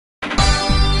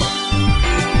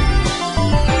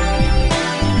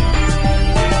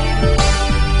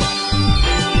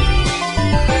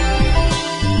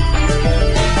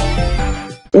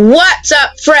What's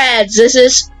up, friends? This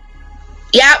is,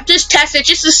 just tested.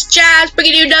 This is Jazz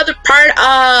bringing you another part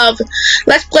of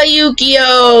Let's Play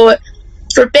Yu-Gi-Oh!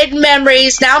 Forbidden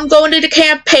Memories. Now I'm going to the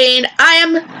campaign. I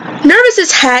am nervous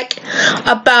as heck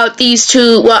about these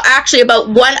two, well, actually about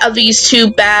one of these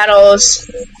two battles.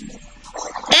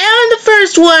 And the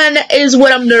first one is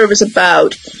what I'm nervous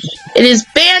about. It is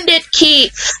Bandit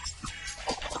Keith.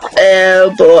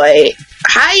 Oh boy.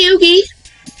 Hi, Yugi.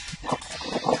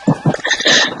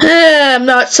 I'm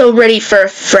not so ready for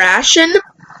thrashing.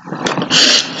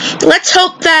 Let's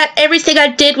hope that everything I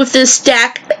did with this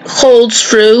deck holds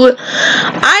true.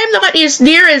 I'm not as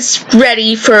near as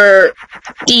ready for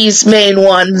these main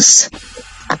ones.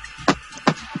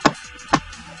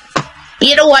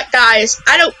 You know what, guys?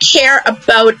 I don't care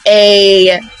about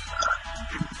a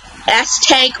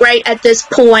S-Tank right at this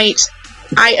point.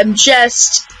 I'm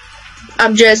just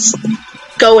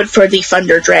going for the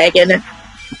Thunder Dragon.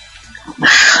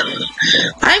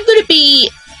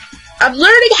 I'm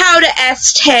learning how to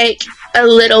S-Tank a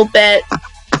little bit.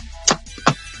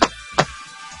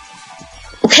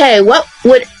 Okay, what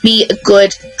would be a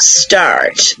good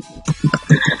start?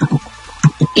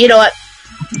 You know what?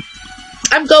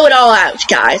 I'm going all out,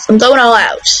 guys. I'm going all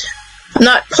out. I'm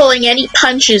not pulling any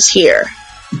punches here.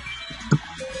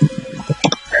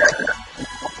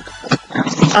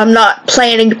 I'm not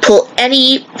planning to pull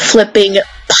any flipping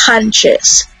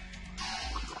punches.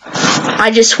 I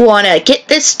just want to get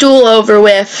this duel over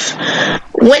with.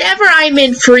 Whenever I'm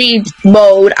in free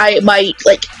mode, I might,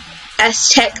 like,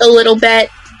 S-Tech a little bit.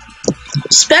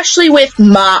 Especially with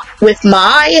my...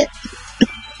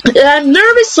 I'm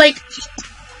nervous, like...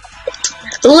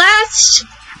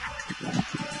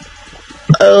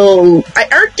 Oh, I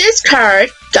earned this card,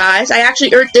 guys. I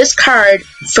actually earned this card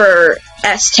for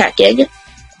S-Teching,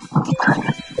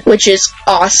 which is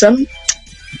awesome.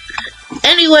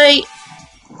 Anyway,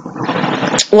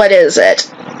 what is it?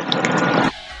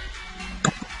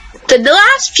 The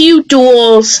last few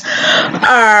duels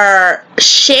are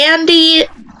Shandy,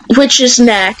 which is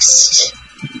next.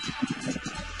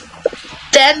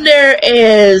 Then there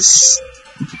is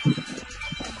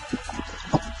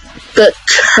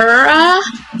Bakura,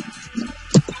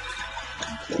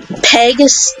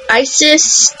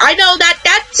 Pegasus. I know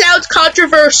that sounds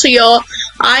controversial.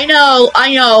 I know.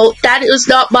 That is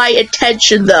not my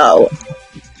intention, though.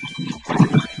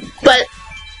 But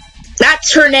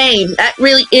that's her name. That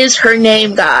really is her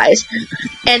name, guys.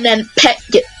 And then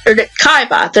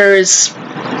Kaiba. There's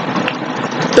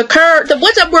Bakura. The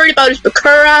ones I'm worried about is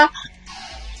Bakura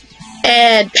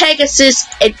and Pegasus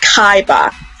and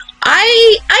Kaiba.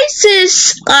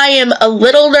 Isis, I am a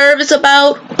little nervous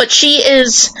about, but she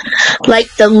is,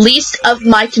 like, the least of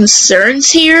my concerns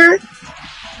here.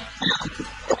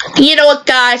 You know what,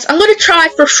 guys? I'm gonna try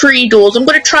for free duels. I'm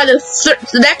gonna try the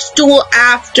next duel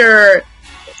after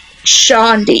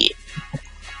Shandy.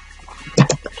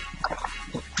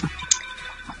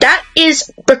 That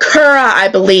is Bakura, I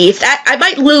believe. That I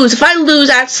might lose. If I lose,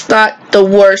 that's not the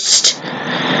worst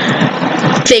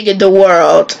thing in the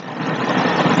world.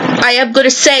 I am going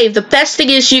to save. The best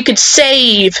thing is you could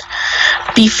save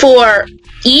before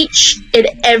each and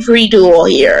every duel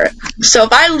here. So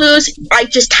if I lose, I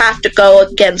just have to go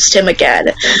against him again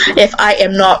if I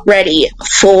am not ready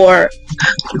for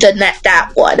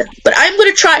that one. But I'm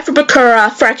going to try for Bakura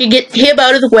if I can get him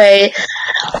out of the way.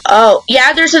 Oh,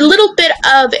 yeah, there's a little bit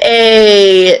of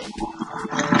a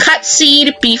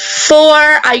cutscene before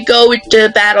I go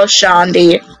into Battle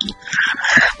Shandy.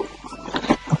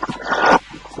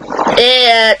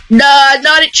 And, nah,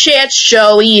 not a chance,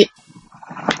 Joey.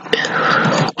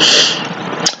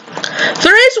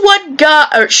 There is one guy,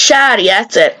 or Shaddy,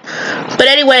 that's it. But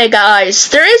anyway, guys,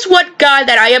 there is one guy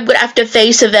that I am going to have to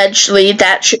face eventually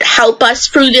that should help us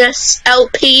through this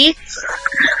LP.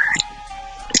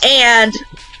 And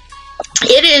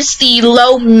it is the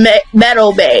low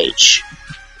metal mage,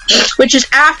 which is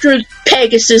after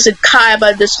Pegasus and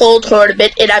Kaiba this whole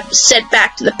tournament, and I'm sent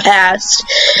back to the past.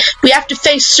 We have to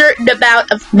face a certain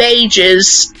amount of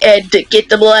mages and to get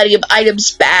the Millennium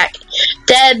items back.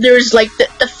 Then there's, like,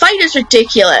 the fight is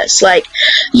ridiculous. Like,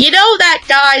 you know that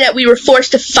guy that we were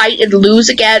forced to fight and lose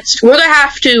against? We're gonna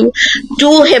have to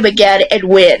duel him again and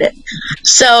win.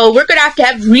 So we're gonna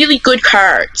have really good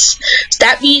cards. So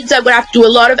that means I'm gonna have to do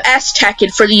a lot of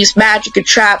S-Teching for these magic and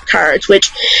trap cards,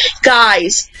 which,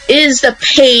 guys, is the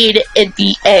pain in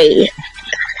the A.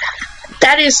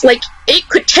 That is, like, it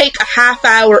could take a half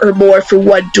hour or more for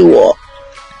one duel.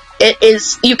 It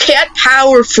is, you can't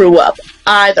power through them.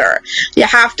 either. You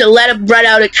have to let them run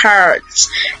out of cards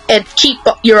and keep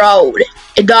your own,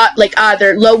 and not like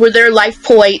either lower their life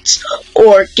points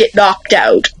or get knocked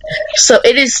out. So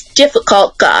it is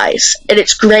difficult, guys, and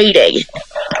it's grating,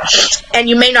 and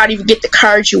you may not even get the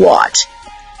cards you want.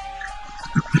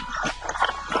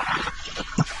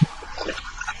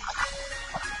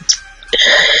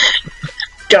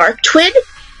 Dark Twin?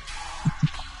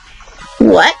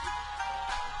 What?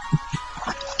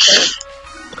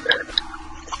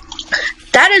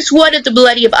 That is one of the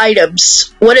Millennium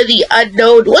items. One of the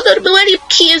unknown. Well, the Millennium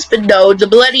Key has been known. The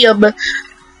Millennium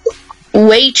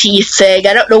weighty thing.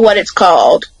 I don't know what it's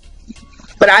called.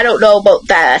 But I don't know about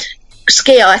that.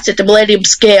 Scale. I said the Millennium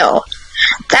Scale.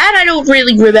 That I don't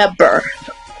really remember.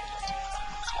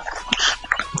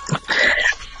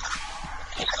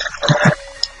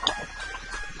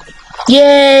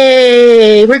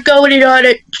 Yay! We're going on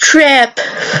a trip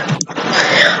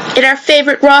in our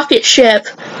favorite rocket ship.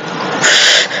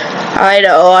 I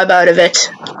know, I'm out of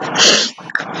it.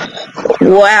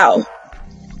 Wow.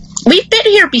 We've been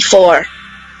here before.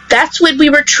 That's when we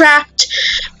were trapped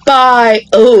by...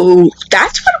 Oh,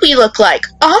 that's what we look like.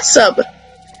 Awesome.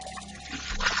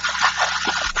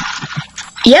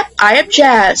 Yep, I am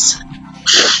Jazz.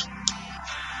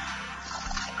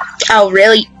 Oh,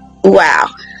 really? Wow.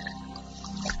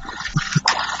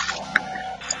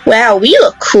 Wow, we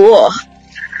look cool.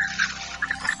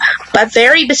 But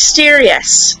very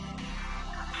mysterious.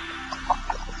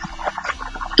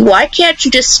 Why can't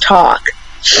you just talk?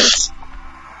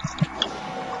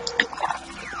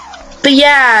 But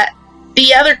yeah,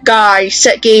 the other guy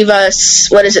gave us,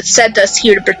 sent us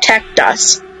here to protect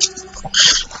us.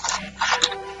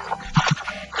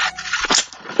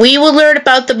 We will learn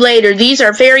about them later. These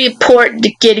are very important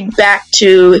to getting back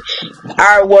to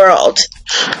our world.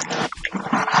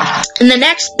 And the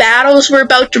next battles we're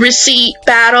about to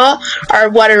battle are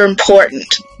what are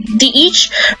important.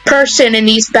 Each person in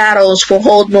these battles will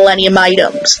hold Millennium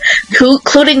items,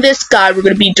 including this guy we're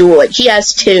going to be dueling. He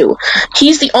has 2.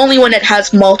 He's the only one that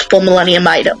has multiple Millennium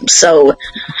items, so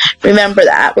remember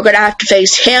that. We're going to have to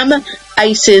face him,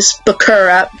 Isis,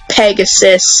 Bakura,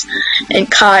 Pegasus, and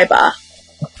Kaiba.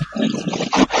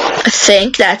 I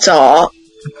think that's all.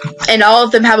 And all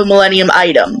of them have a Millennium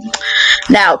item.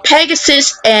 Now,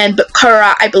 Pegasus and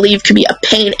Bakura, I believe, can be a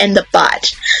pain in the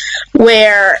butt.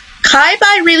 Where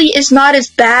Kaiba really is not as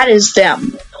bad as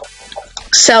them.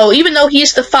 So, even though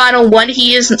he's the final one,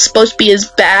 he isn't supposed to be as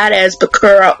bad as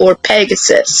Bakura or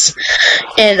Pegasus,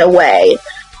 in a way.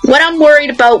 What I'm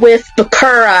worried about with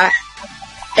Bakura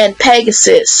and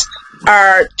Pegasus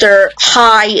are their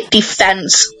high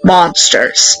defense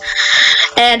monsters.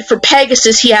 And for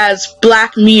Pegasus, he has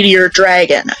Black Meteor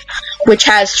Dragon, which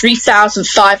has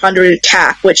 3,500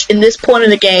 attack, which in this point in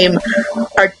the game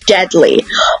are deadly.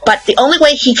 But the only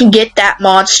way he can get that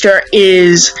monster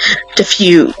is to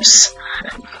fuse.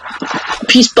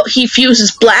 He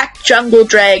fuses Black Jungle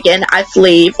Dragon, I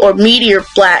believe, or Meteor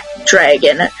Black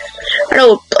Dragon. I don't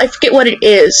know, I forget what it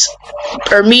is.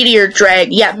 Or Meteor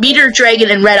Dragon. Yeah, Meteor Dragon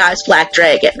and Red Eyes Black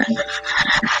Dragon.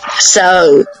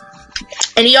 So,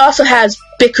 and he also has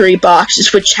Bickery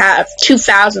boxes, which have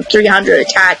 2,300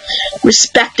 attack,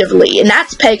 respectively, and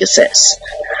that's Pegasus.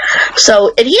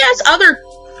 So, and he has other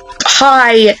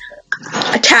high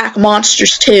attack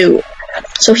monsters, too.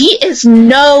 So he is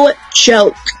no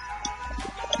joke.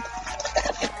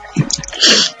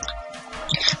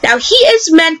 Now, he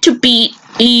is meant to be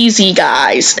easy,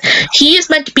 guys. He is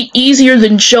meant to be easier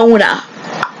than Jonah,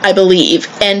 I believe.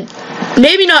 And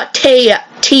maybe not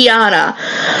Tiana,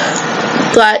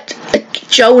 but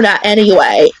Jonah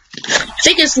anyway. I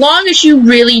think as long as you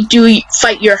really do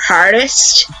fight your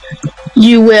hardest,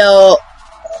 you will...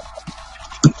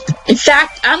 In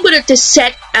fact, I'm going to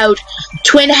set out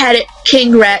Twin-Headed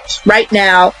King Rex right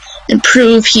now and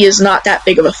prove he is not that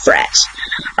big of a threat.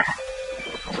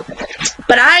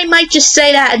 But I might just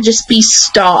say that and just be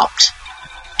stopped.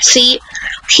 See?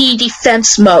 He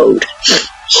defense mode.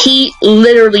 He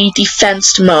literally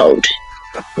defense mode.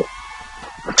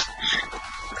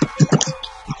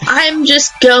 I'm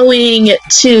just going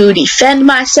to defend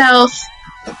myself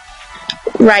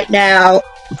right now.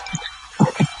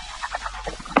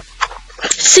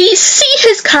 See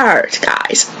his card,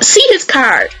 guys. See his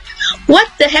card. What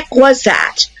the heck was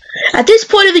that? At this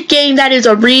point of the game, that is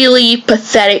a really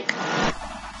pathetic,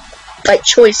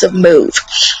 choice of move.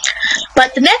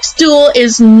 But the next duel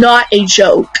is not a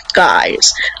joke,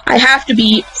 guys. I have to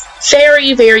be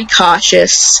very, very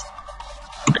cautious.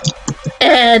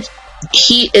 And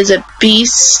he is a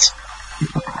beast.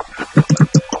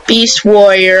 Beast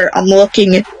warrior. I'm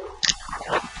looking at...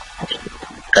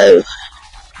 Oh.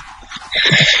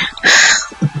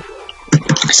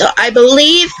 So I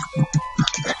believe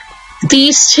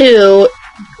these two...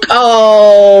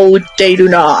 Oh, they do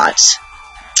not.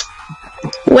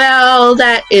 Well,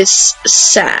 that is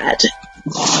sad.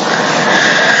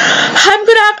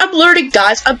 I'm learning,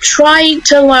 guys. I'm trying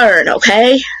to learn,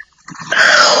 okay?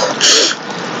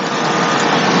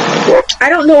 I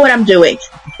don't know what I'm doing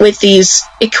with these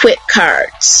equip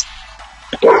cards.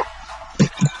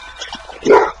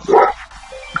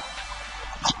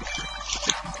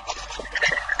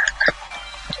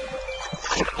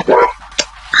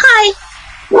 Hi.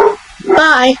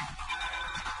 Bye.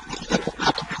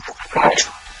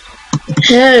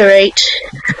 Alright.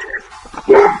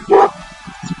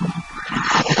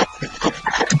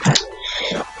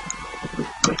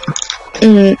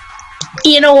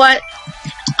 You know what?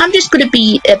 I'm just gonna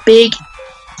be a big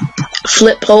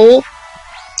flip hole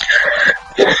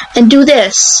and do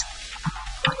this.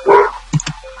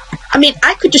 I mean,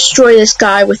 I could destroy this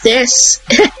guy with this,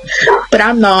 but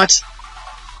I'm not.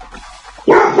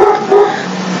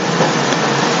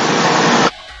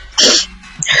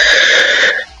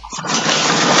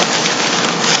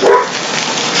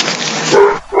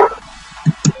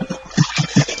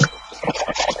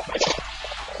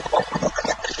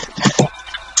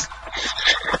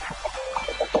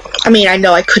 I mean, I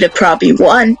know I could have probably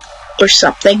won or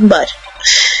something, but...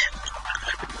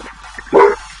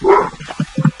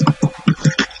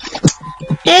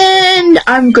 And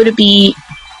I'm gonna be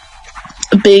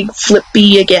a big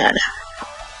flippy again.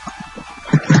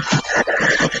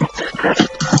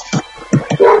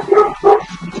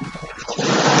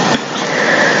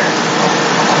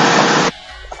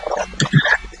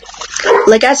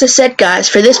 Like, as I said, guys,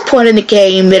 for this point in the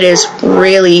game, it is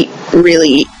really,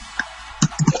 really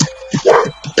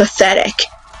pathetic.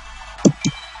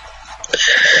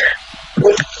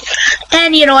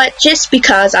 And you know what? Just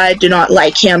because I do not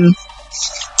like him,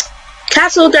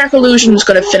 Castle of Dark Illusion is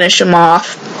going to finish him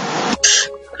off.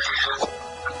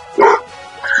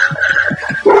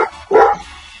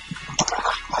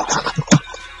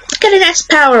 Get an S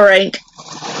power rank.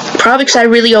 Probably because I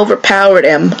really overpowered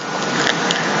him.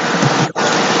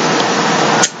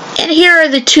 And here are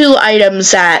the two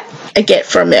items that I get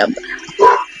from him.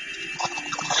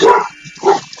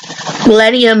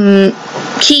 Millennium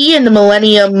Key and the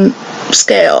Millennium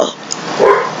Scale.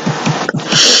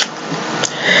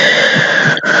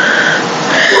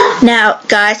 Now,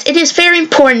 guys, it is very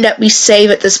important that we save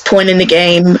at this point in the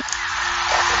game,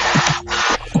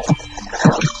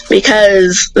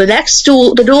 because the next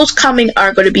duel, the duels coming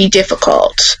are going to be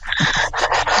difficult.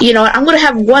 You know what, I'm going to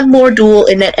have one more duel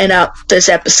in it and up this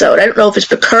episode. I don't know if it's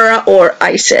Bakura or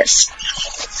Isis.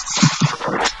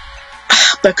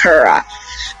 Bakura.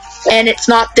 And it's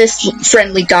not this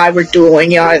friendly guy we're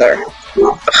dueling either.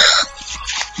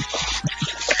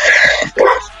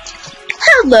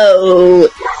 Hello,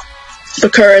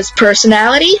 Bakura's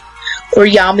personality, or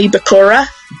Yami Bakura.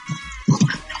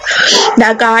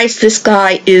 Now, guys, this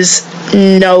guy is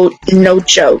no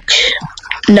joke.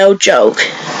 No joke.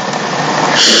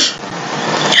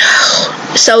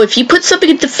 So, if you put something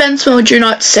in defense mode, you're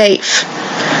not safe.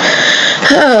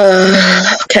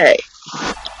 Okay.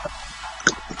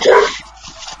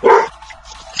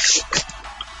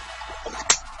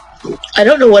 I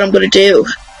don't know what I'm gonna do.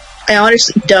 I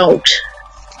honestly don't.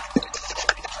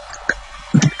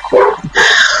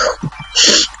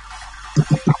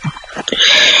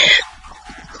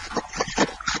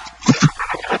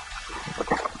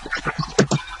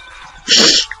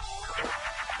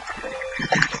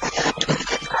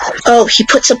 Oh, he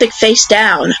put something face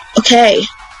down. Okay.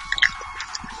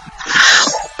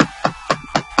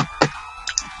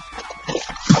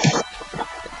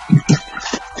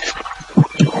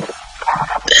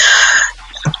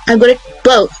 I'm gonna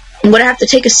have to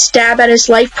take a stab at his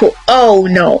life pool. Oh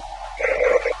no.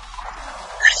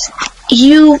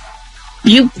 You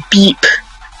beep.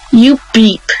 You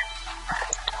beep.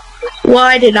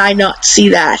 Why did I not see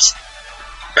that?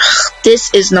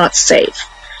 This is not safe.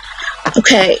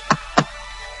 Okay.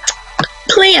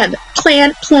 Plan.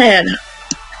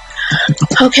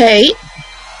 Okay.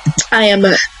 I am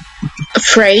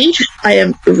afraid. I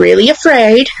am really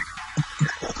afraid.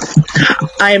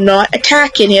 I am not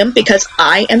attacking him because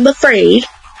I am afraid.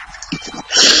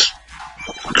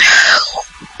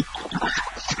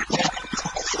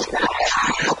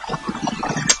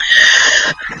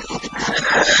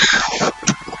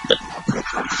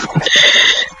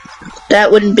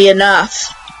 That wouldn't be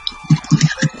enough.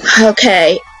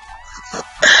 Okay.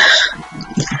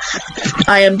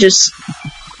 I'm just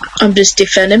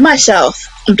defending myself.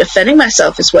 I'm defending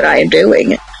myself is what I am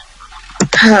doing.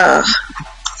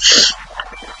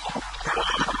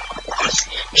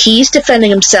 He's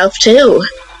defending himself too.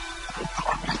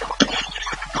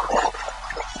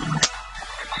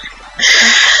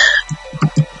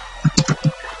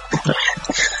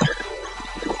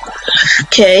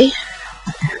 Okay.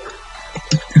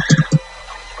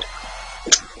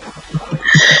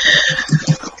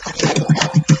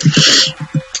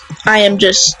 I am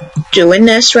just doing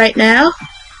this right now.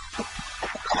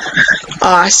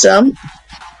 Awesome.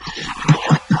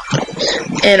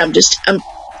 And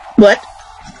what?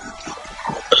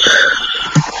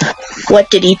 What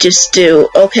did he just do?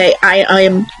 Okay, I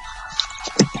am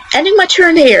ending my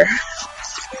turn here.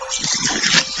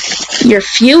 You're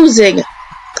fusing.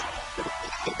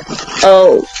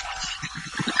 Oh.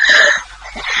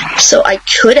 So I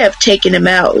could have taken him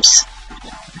out.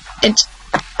 And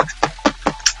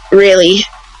really?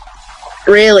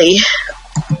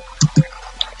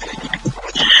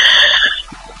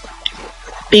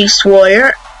 Beast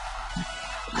Warrior.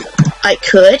 I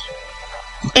could.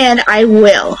 And I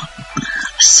will.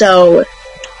 So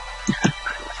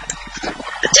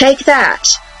take that.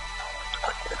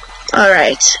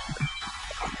 Alright.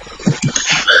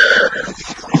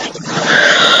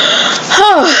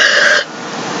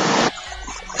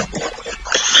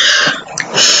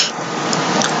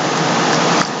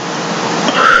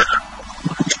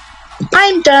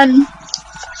 I'm done.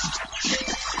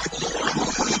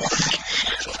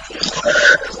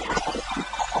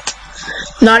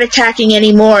 Not attacking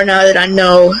anymore now that I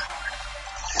know.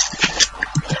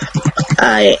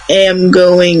 I am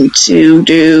going to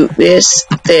do this,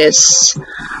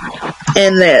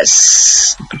 and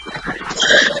this.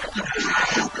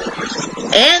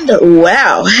 And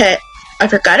wow, hey, I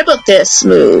forgot about this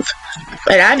move.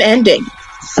 But I'm ending.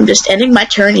 I'm just ending my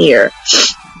turn here.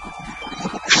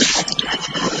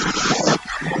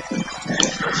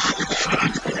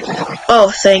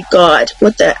 Oh, thank God.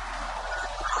 What the?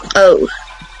 Oh.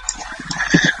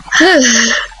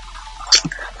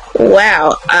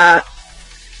 Wow.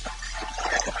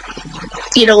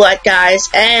 You know what, guys?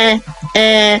 And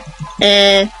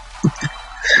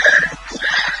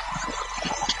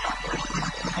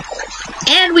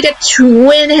we got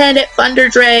twin-headed Thunder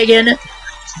Dragon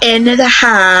in the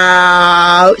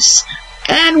house.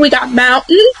 And we got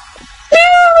Mountain.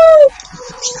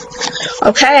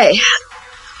 Okay.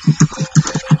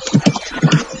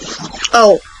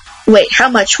 Oh, wait, how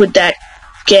much would that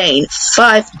gain?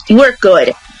 5. We're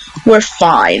good. We're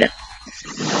fine.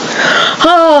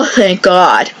 Oh, thank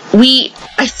God.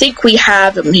 I think we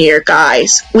have him here,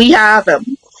 guys. We have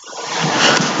him.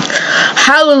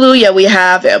 Hallelujah, we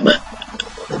have him.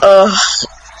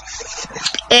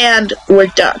 And we're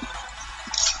done.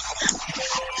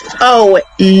 Oh,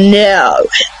 no.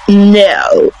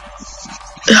 No.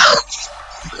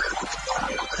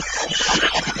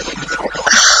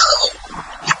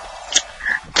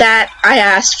 That, I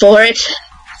asked for it.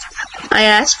 I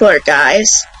asked for it,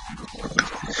 guys.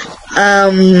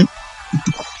 I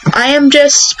am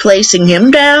just placing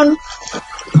him down.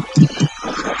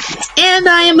 And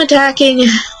I am attacking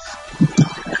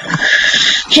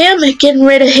him, getting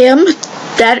rid of him.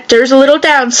 There's a little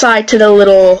downside to the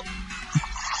little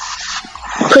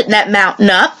putting that mountain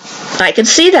up. I can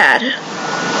see that.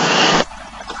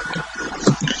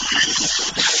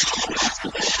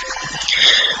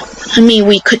 I mean,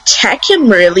 we could tech him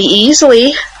really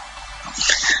easily.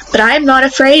 But I am not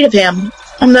afraid of him.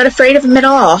 I'm not afraid of him at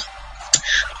all.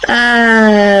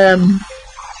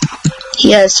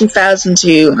 He has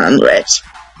 2,200.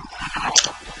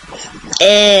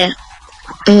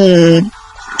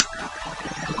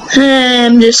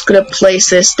 I'm just gonna place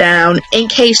this down in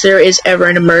case there is ever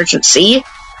an emergency,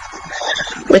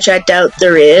 which I doubt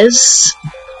there is.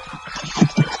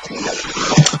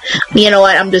 You know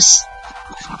what?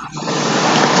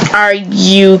 Are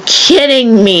you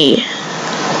kidding me?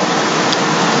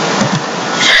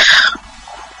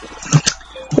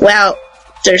 Well,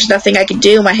 there's nothing I can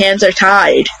do. My hands are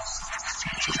tied.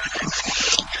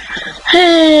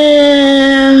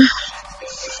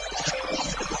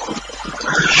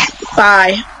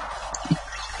 Bye.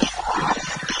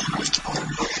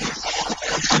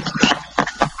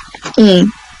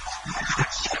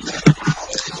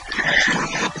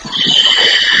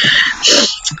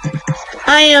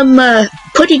 I am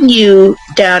putting you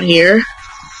down here.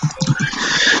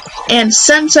 And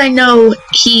since I know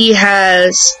he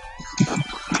has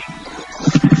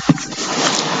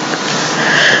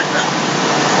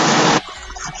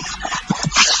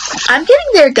I'm getting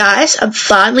there, guys. I'm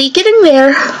finally getting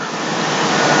there.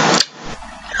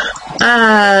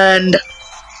 And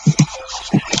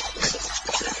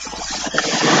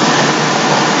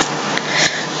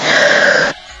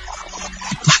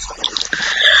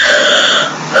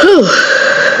Whew.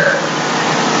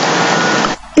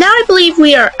 Now I believe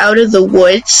we are out of the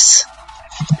woods.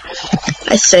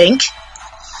 I think.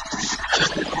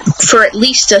 For at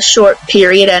least a short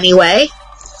period anyway.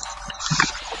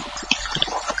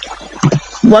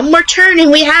 One more turn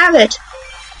and we have it.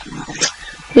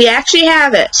 We actually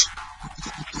have it.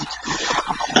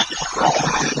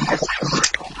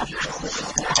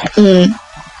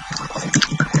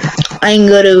 I'm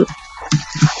gonna...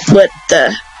 What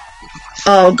the...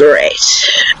 Oh, great.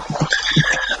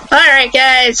 Alright,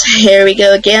 guys. Here we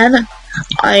go again.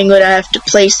 I'm gonna have to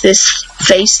place this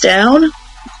face down.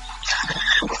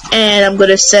 And I'm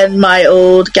gonna send my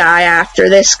old guy after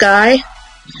this guy.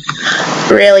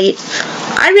 Really...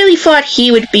 I really thought he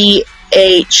would be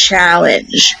a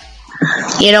challenge.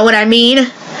 You know what I mean?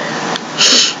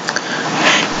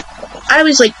 I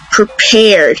was like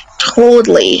prepared,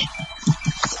 totally.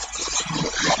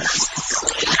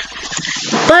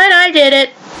 But I did it.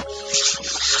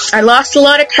 I lost a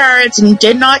lot of cards and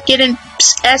did not get an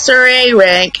SRA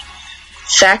rank.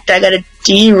 In fact, I got a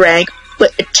D rank.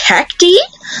 But a Tech D?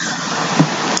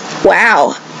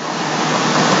 Wow.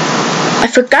 I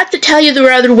forgot to tell you there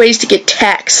were other ways to get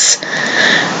techs.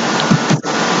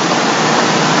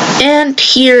 And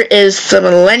here is the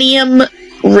Millennium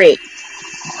Ring.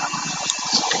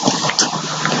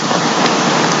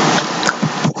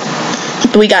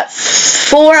 We got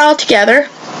 4 altogether.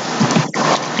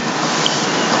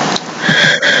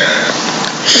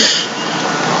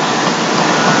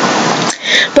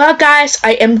 Well, guys,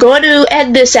 I am going to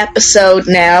end this episode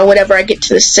now whenever I get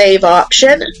to the save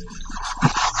option.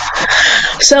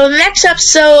 So, the next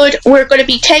episode, we're going to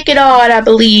be taking on, I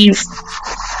believe,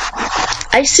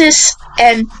 Isis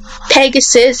and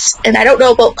Pegasus, and I don't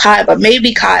know about Kaiba,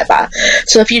 maybe Kaiba.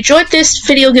 So if you enjoyed this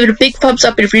video, give it a big thumbs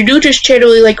up, and if you're new to this channel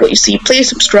and you like what you see, please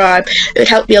subscribe. It would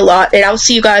help me a lot, and I'll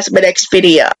see you guys in my next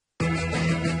video.